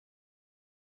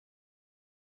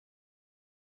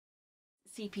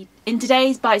In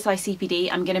today's Bite-Size CPD,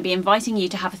 I'm going to be inviting you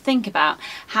to have a think about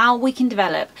how we can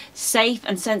develop safe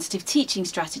and sensitive teaching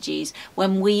strategies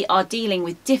when we are dealing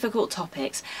with difficult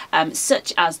topics,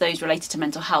 such as those related to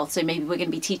mental health. So maybe we're going to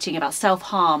be teaching about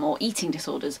self-harm or eating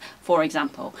disorders, for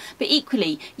example. But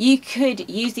equally, you could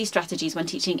use these strategies when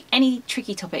teaching any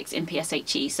tricky topics in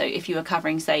PSHE. So if you were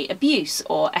covering, say, abuse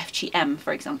or FGM,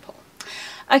 for example.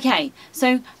 Okay,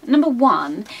 so number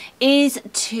one is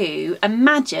to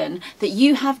imagine that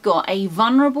you have got a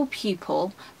vulnerable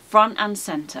pupil front and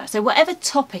centre. So whatever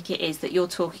topic it is that you're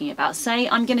talking about, say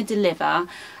I'm going to deliver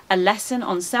a lesson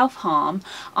on self-harm,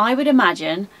 I would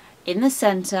imagine in the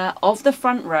centre of the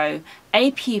front row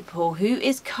a pupil who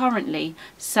is currently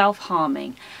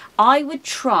self-harming. I would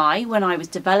try, when I was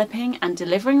developing and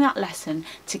delivering that lesson,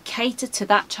 to cater to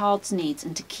that child's needs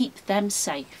and to keep them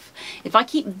safe. If I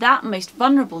keep that most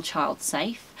vulnerable child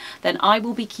safe, then I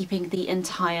will be keeping the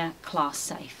entire class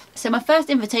safe. So my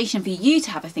first invitation for you to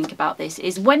have a think about this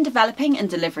is, when developing and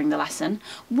delivering the lesson,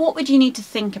 what would you need to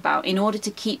think about in order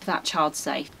to keep that child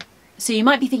safe? So you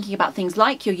might be thinking about things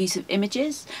like your use of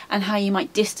images and how you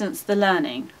might distance the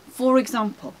learning, for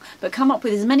example, but come up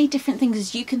with as many different things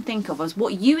as you can think of as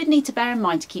what you would need to bear in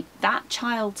mind to keep that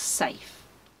child safe.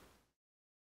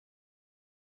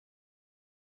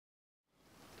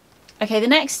 Okay, the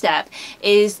next step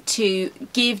is to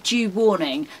give due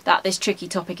warning that this tricky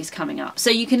topic is coming up. So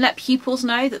you can let pupils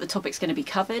know that the topic's going to be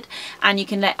covered, and you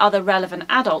can let other relevant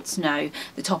adults know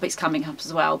the topic's coming up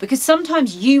as well, because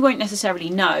sometimes you won't necessarily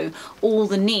know all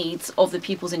the needs of the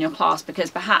pupils in your class,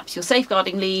 because perhaps your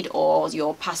safeguarding lead or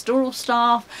your pastoral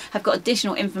staff have got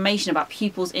additional information about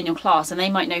pupils in your class, and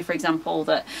they might know, for example,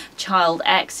 that child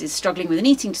X is struggling with an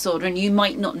eating disorder, and you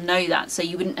might not know that, so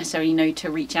you wouldn't necessarily know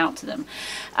to reach out to them.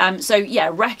 So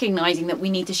yeah, recognising that we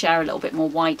need to share a little bit more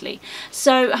widely.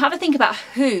 So have a think about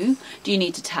who do you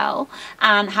need to tell,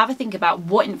 and have a think about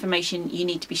what information you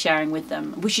need to be sharing with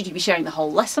them. Should you be sharing the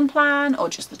whole lesson plan or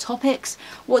just the topics?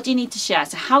 What do you need to share?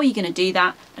 So how are you going to do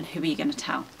that, and who are you going to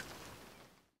tell?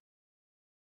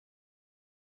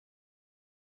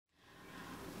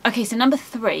 Okay, so number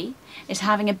three is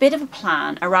having a bit of a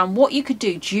plan around what you could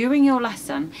do during your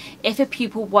lesson if a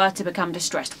pupil were to become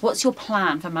distressed. What's your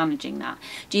plan for managing that?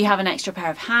 Do you have an extra pair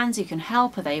of hands who can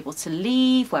help? Are they able to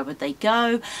leave? Where would they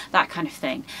go? That kind of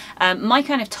thing. My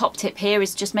kind of top tip here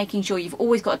is just making sure you've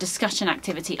always got a discussion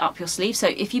activity up your sleeve. So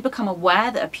if you become aware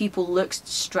that a pupil looks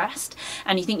stressed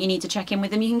and you think you need to check in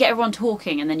with them, you can get everyone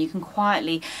talking, and then you can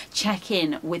quietly check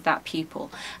in with that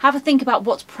pupil. Have a think about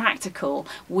what's practical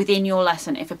within your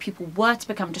lesson. If a pupil were to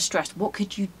become distressed, what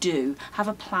could you do? Have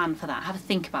a plan for that. Have a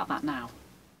think about that now.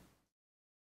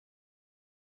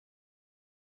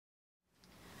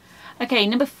 Okay,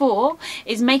 number four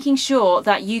is making sure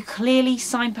that you clearly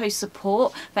signpost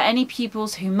support for any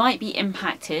pupils who might be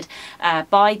impacted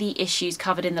by the issues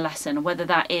covered in the lesson, whether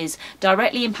that is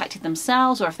directly impacted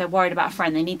themselves, or if they're worried about a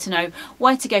friend, they need to know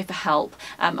where to go for help,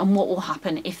 and what will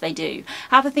happen if they do.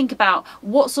 Have a think about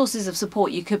what sources of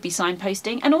support you could be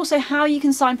signposting, and also how you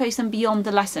can signpost them beyond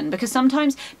the lesson, because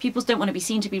sometimes pupils don't want to be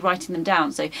seen to be writing them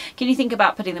down. So can you think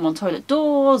about putting them on toilet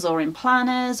doors, or in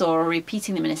planners, or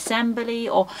repeating them in assembly,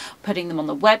 or putting them on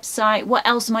the website? What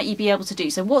else might you be able to do?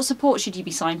 So what support should you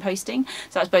be signposting?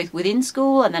 So that's both within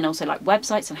school and then also like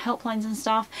websites and helplines and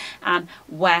stuff. And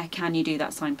where can you do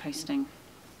that signposting?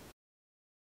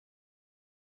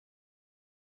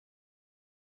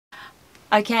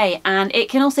 Okay, and it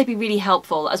can also be really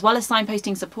helpful, as well as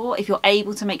signposting support, if you're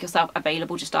able to make yourself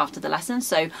available just after the lesson.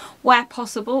 So where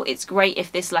possible, it's great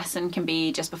if this lesson can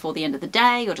be just before the end of the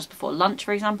day or just before lunch,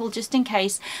 for example, just in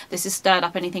case this has stirred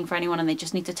up anything for anyone and they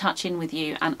just need to touch in with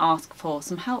you and ask for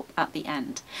some help at the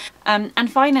end.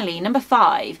 And finally, number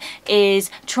five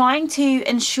is trying to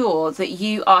ensure that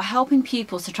you are helping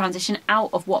pupils to transition out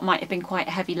of what might have been quite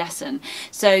a heavy lesson.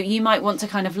 So you might want to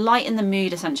kind of lighten the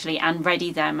mood essentially and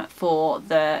ready them for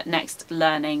the next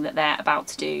learning that they're about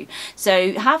to do.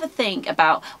 So have a think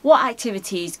about what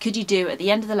activities could you do at the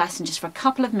end of the lesson just for a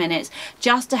couple of minutes,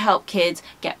 just to help kids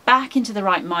get back into the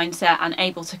right mindset and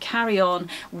able to carry on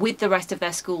with the rest of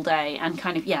their school day, and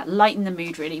kind of, yeah, lighten the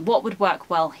mood really. What would work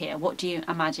well here? What do you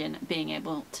imagine being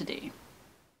able to do?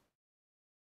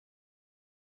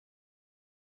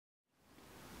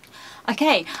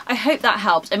 Okay, I hope that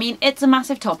helped. I mean, it's a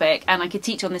massive topic and I could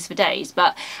teach on this for days,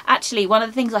 but actually one of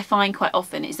the things I find quite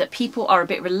often is that people are a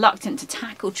bit reluctant to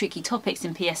tackle tricky topics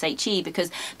in PSHE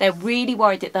because they're really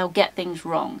worried that they'll get things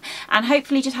wrong. And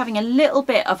hopefully just having a little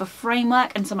bit of a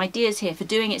framework and some ideas here for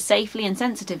doing it safely and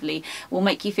sensitively will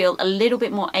make you feel a little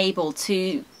bit more able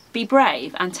to be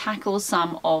brave and tackle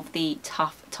some of the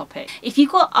tough topic. If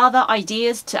you've got other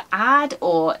ideas to add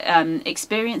or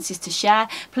experiences to share,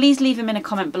 please leave them in a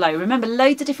comment below. Remember,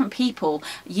 loads of different people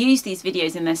use these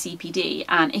videos in their CPD,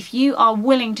 and if you are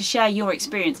willing to share your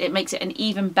experience, it makes it an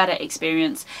even better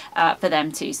experience for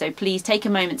them too. So please take a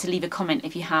moment to leave a comment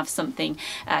if you have something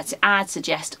to add,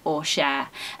 suggest or share.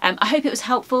 I hope it was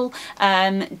helpful.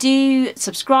 Do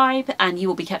subscribe and you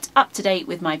will be kept up to date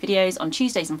with my videos on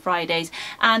Tuesdays and Fridays,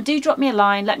 and do drop me a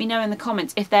line, let me know in the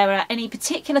comments if there are any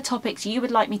particular topics you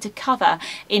would like me to cover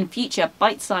in future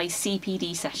bite-sized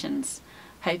CPD sessions.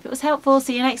 Hope it was helpful.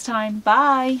 See you next time.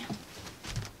 Bye.